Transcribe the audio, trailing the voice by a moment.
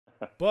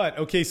But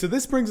okay, so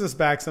this brings us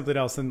back something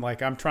else, and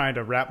like I'm trying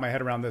to wrap my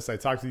head around this. I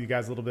talked to you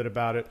guys a little bit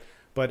about it,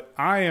 but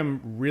I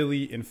am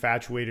really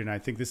infatuated, and I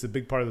think this is a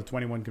big part of the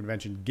 21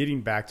 convention,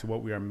 getting back to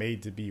what we are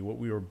made to be, what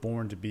we were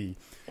born to be.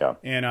 Yeah.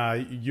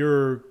 And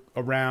you're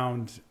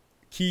around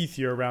Keith,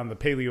 you're around the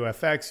Paleo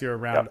FX, you're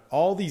around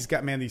all these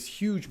guys, man, these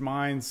huge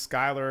minds,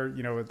 Skylar,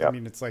 you know, I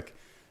mean, it's like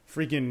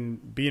freaking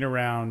being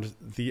around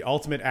the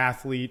ultimate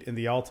athlete and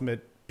the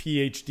ultimate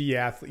PhD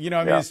athlete. You know,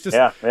 I mean, it's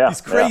just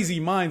these crazy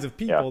minds of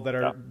people that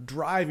are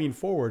driving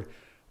forward.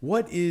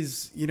 What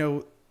is, you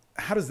know,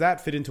 how does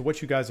that fit into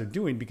what you guys are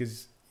doing?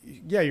 Because,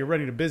 yeah, you're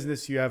running a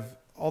business. You have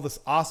all this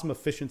awesome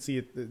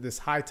efficiency, this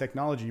high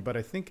technology. But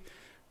I think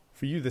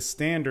for you, the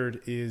standard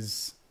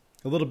is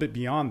a little bit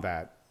beyond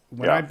that.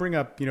 When I bring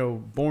up, you know,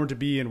 born to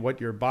be and what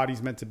your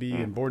body's meant to be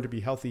and born to be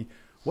healthy,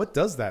 what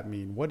does that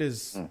mean? What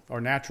is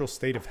our natural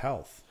state of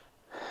health?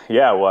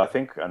 Yeah, well, I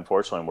think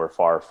unfortunately we're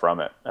far from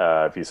it.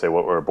 If you say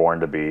what we're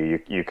born to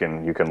be, you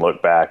can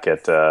look back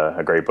at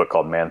a great book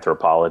called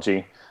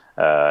Manthropology.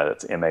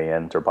 That's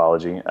M-A-N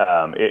Anthropology.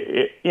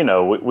 You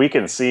know, we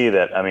can see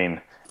that. I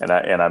mean, and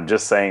I'm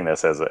just saying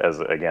this as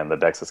again, the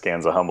DEXA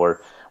scan's a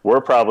humbler.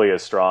 We're probably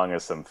as strong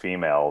as some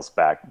females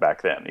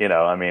back then. You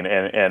know, I mean,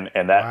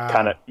 and that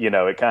kind of, you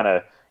know, it kind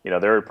of. You know,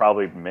 there are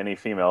probably many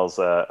females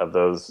of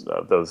those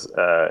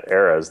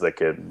eras that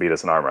could beat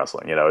us in arm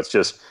wrestling. You know, it's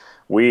just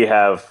we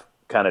have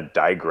kind of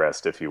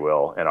digressed, if you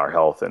will, in our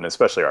health and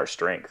especially our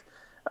strength.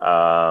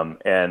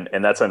 And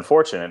that's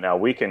unfortunate. Now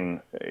we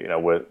can, you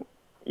know,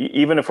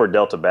 even if we're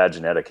dealt a bad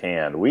genetic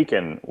hand, we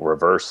can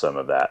reverse some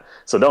of that.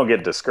 So don't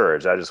get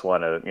discouraged. I just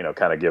want to, you know,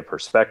 kind of give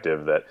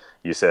perspective that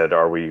you said,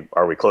 are we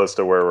close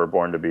to where we're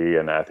born to be?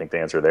 And I think the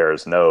answer there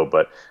is no,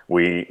 but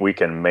we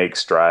can make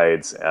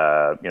strides,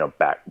 you know,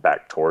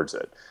 back towards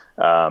it.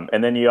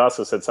 And then you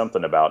also said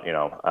something about, you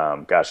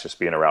know, gosh, just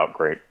being around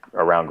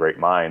great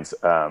minds.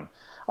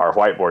 Our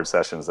whiteboard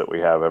sessions that we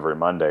have every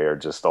Monday are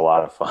just a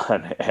lot of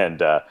fun,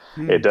 and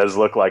it does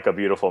look like a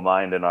beautiful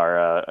mind in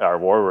our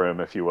war room,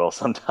 if you will,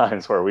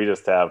 sometimes, where we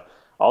just have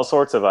all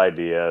sorts of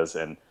ideas,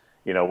 and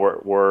you know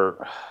we're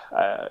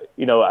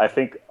you know, I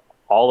think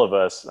all of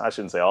us, I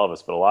shouldn't say all of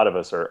us, but a lot of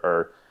us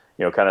are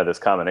you know, kind of this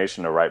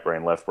combination of right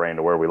brain, left brain,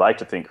 to where we like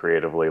to think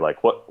creatively,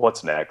 like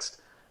what's next,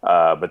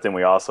 but then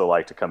we also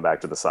like to come back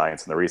to the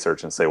science and the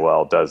research and say,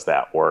 well, does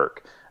that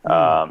work?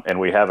 And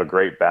we have a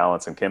great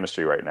balance in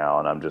chemistry right now,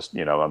 and I'm just,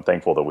 you know, I'm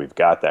thankful that we've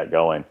got that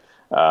going.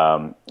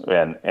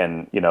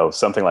 And you know,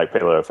 something like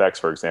Paleo FX,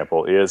 for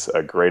example, is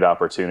a great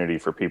opportunity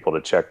for people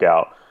to check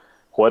out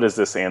what is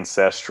this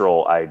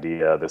ancestral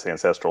idea, this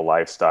ancestral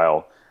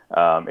lifestyle.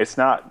 It's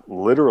not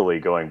literally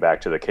going back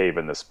to the cave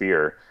and the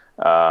spear,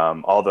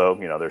 although,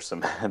 you know,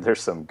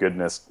 there's some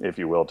goodness, if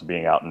you will, to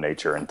being out in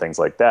nature and things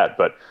like that.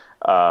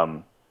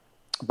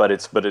 But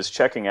it's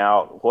checking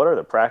out what are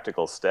the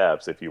practical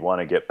steps if you want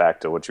to get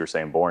back to what you're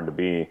saying, born to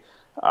be.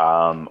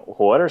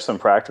 What are some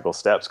practical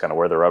steps, kind of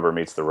where the rubber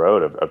meets the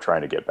road of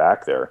trying to get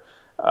back there?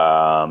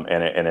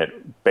 And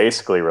it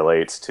basically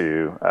relates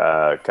to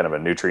kind of a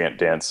nutrient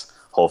dense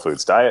whole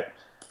foods diet.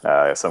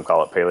 Some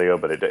call it paleo,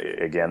 but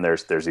again,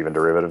 there's even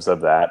derivatives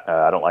of that.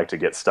 I don't like to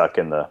get stuck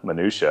in the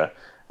minutia.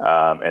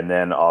 And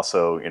then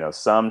also, you know,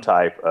 some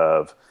type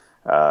of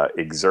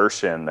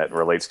exertion that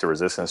relates to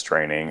resistance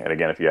training. And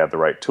again, if you have the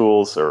right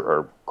tools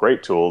or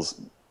great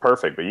tools,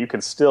 perfect, but you can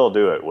still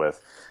do it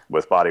with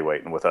body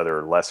weight and with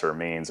other lesser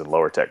means and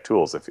lower tech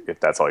tools if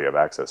that's all you have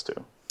access to.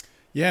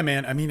 Yeah,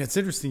 man. I mean, it's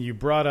interesting. You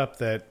brought up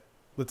that,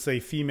 let's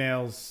say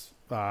females,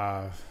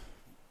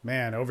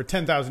 man, over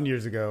 10,000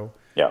 years ago,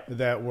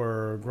 that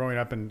were growing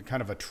up in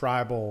kind of a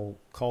tribal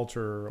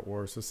culture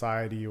or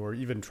society, or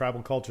even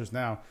tribal cultures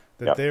now,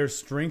 that their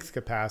strength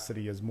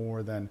capacity is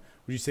more than,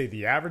 would you say,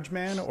 the average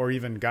man, or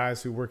even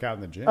guys who work out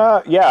in the gym?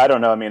 Yeah, I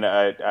don't know. I mean,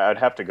 I'd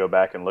have to go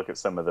back and look at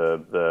some of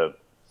the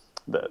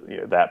you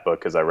know, that book,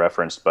 because I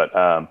referenced, but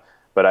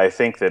I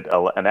think that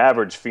an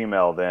average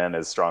female then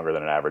is stronger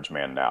than an average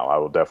man now. I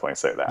will definitely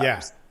say that.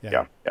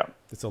 Yeah.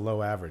 It's a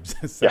low average.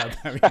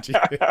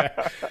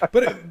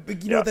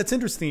 But you know, that's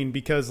interesting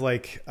because,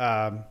 like,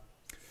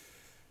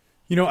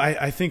 you know,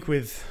 I think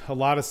with a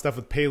lot of stuff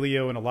with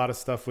paleo and a lot of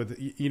stuff with,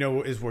 you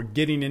know, as we're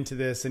getting into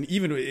this, and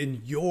even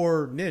in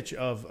your niche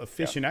of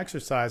efficient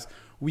exercise,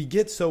 we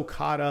get so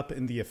caught up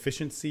in the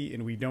efficiency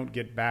and we don't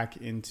get back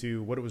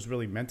into what it was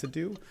really meant to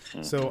do.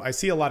 So I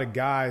see a lot of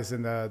guys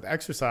in the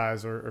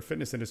exercise or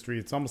fitness industry.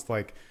 It's almost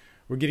like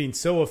we're getting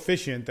so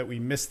efficient that we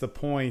miss the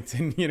point,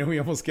 and, you know, we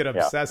almost get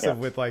obsessive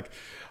with like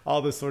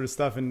all this sort of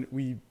stuff, and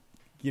we,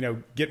 you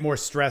know, get more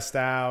stressed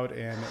out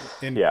and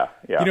you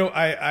know,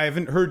 I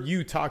haven't heard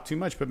you talk too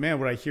much, but man,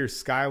 what I hear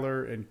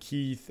Skylar and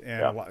Keith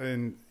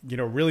and you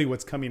know, really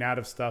what's coming out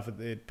of stuff at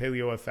the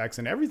Paleo FX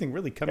and everything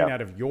really coming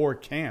out of your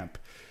camp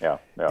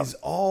is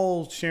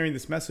all sharing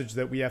this message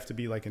that we have to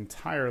be like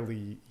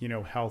entirely, you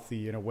know,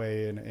 healthy in a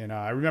way. And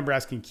I remember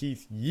asking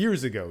Keith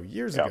years ago,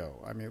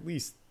 I mean, at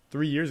least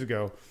 3 years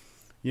ago,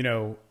 you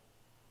know,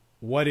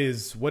 what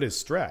is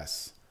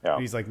stress? Yeah.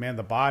 And he's like, man,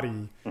 the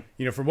body,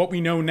 from what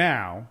we know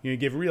now, he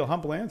gave a real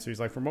humble answer. He's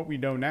like, from what we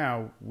know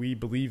now, we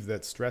believe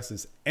that stress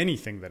is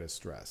anything that is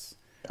stress.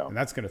 Yeah. And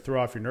that's going to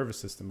throw off your nervous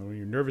system. And when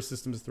your nervous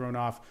system is thrown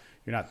off,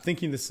 you're not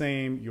thinking the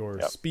same.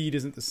 Your speed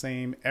isn't the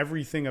same.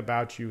 Everything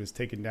about you is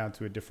taken down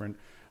to a different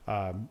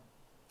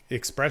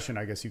expression,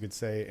 I guess you could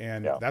say.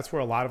 And that's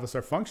where a lot of us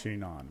are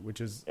functioning on, which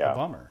is a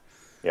bummer.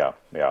 Yeah.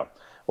 Yeah.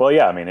 Well,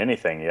 yeah, I mean,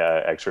 anything,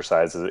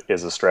 exercise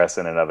is a stress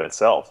in and of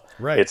itself.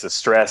 Right. It's a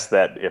stress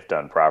that, if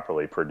done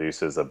properly,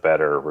 produces a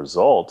better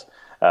result.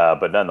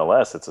 But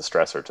nonetheless, it's a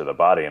stressor to the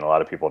body, and a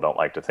lot of people don't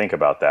like to think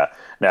about that.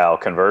 Now,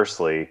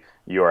 conversely,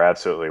 you are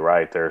absolutely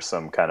right. There's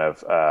some kind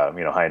of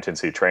high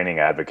intensity training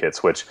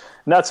advocates, which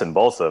nuts and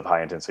bolts of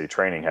high intensity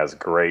training has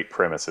great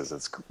premises.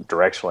 It's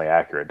directionally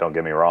accurate. Don't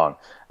get me wrong,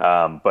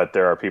 but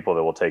there are people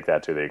that will take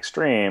that to the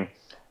extreme.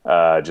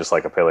 Just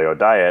like a paleo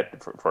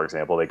diet, for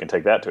example, they can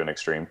take that to an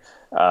extreme,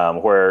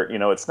 where,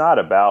 it's not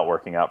about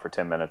working out for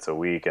 10 minutes a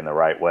week in the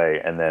right way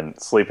and then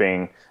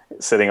sleeping,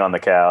 sitting on the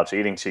couch,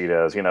 eating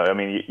Cheetos. I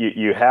mean,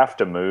 you have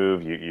to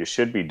move. You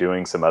should be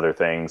doing some other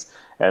things.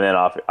 And then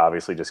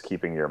obviously just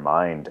keeping your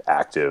mind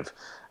active.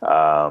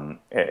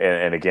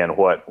 And again,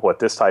 what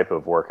this type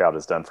of workout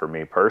has done for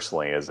me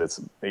personally is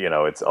it's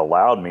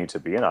allowed me to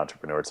be an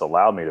entrepreneur. It's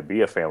allowed me to be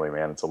a family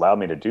man. It's allowed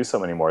me to do so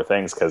many more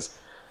things because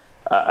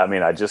I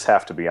mean, I just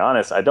have to be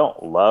honest. I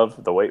don't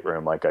love the weight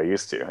room like I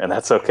used to, and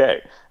that's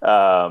okay.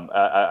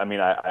 I mean,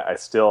 I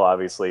still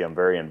obviously am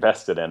very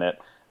invested in it,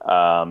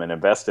 and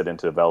invested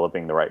into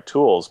developing the right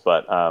tools,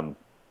 but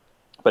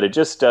it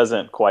just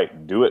doesn't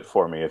quite do it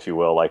for me, if you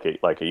will, like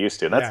it used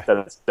to.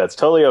 And that's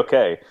totally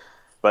okay.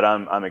 But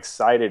I'm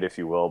excited, if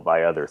you will,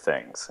 by other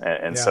things,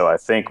 and so I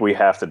think we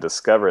have to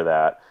discover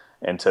that.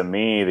 And to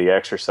me, the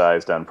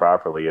exercise done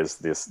properly is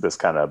this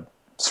kind of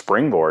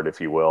springboard,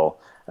 if you will.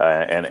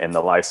 And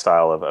the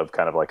lifestyle of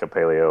kind of like a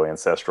paleo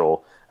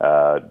ancestral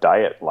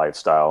diet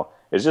lifestyle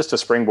is just a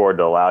springboard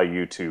to allow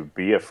you to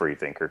be a free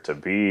thinker, to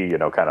be,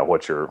 kind of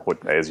what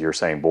as you're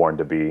saying, born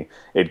to be.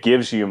 It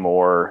gives you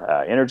more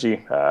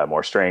energy,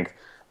 more strength,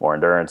 more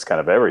endurance,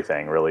 kind of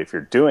everything. Really, if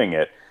you're doing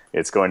it,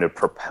 it's going to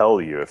propel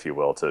you, if you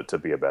will, to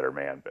be a better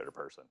man, better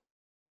person.